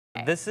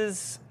This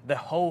is the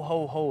Ho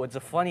Ho Ho. It's a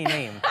funny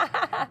name.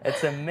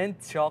 It's a mint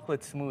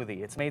chocolate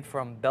smoothie. It's made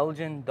from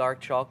Belgian dark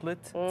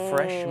chocolate,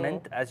 fresh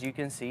mint, as you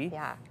can see,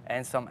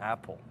 and some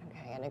apple.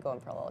 Okay, I'm gonna go in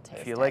for a little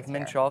taste. If you like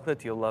mint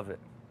chocolate, you'll love it.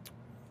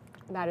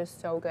 That is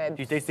so good.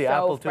 Do you taste the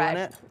apple too in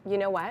it? You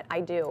know what? I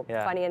do.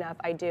 Yeah. Funny enough,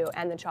 I do.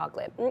 And the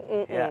chocolate.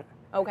 Yeah.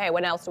 Okay,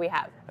 what else do we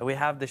have? We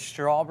have the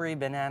strawberry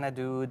banana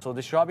dude. So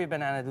the strawberry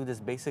banana dude is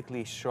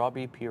basically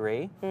strawberry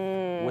puree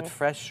with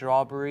fresh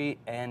strawberry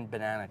and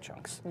banana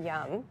chunks.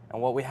 Yum.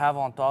 And what we have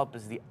on top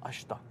is the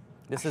ashta.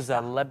 This is a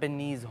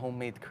Lebanese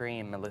homemade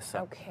cream, Melissa.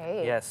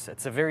 Okay. Yes,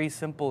 it's a very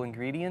simple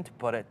ingredient,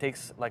 but it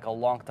takes like a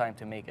long time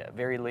to make it.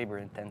 Very labor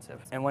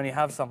intensive. And when you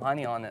have some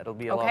honey on it, it'll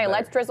be a lot better. Okay,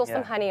 let's drizzle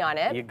some honey on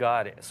it. You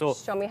got it. So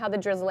show me how the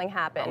drizzling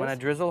happens. I'm gonna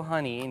drizzle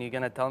honey, and you're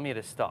gonna tell me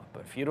to stop.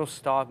 But if you don't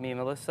stop me,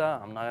 Melissa,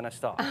 I'm not gonna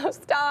stop. Oh,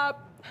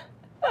 stop.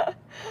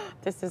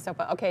 This is so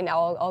fun. Okay,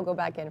 now I'll go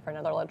back in for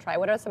another little try.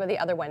 What are some of the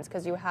other ones?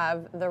 Because you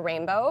have the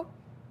rainbow.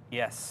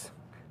 Yes.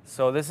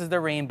 So this is the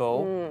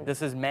rainbow.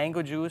 This is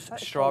mango juice,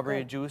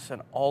 strawberry juice,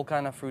 and all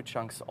kind of fruit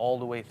chunks all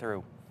the way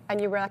through. And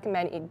you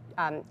recommend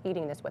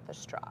eating this with a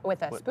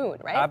spoon,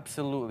 right?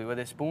 Absolutely, with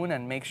a spoon,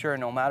 and make sure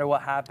no matter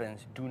what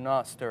happens, do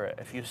not stir it.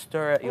 If you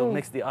stir it, you'll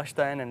mix the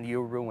ashta in and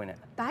you'll ruin it.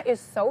 That is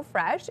so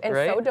fresh and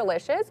so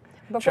delicious.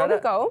 Before we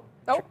go,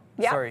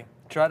 sorry,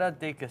 try to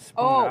take a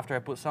spoon after I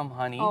put some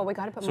honey. Oh, we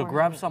gotta put more So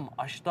grab honey. some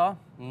ashta,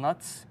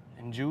 nuts,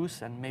 and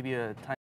juice, and maybe a tiny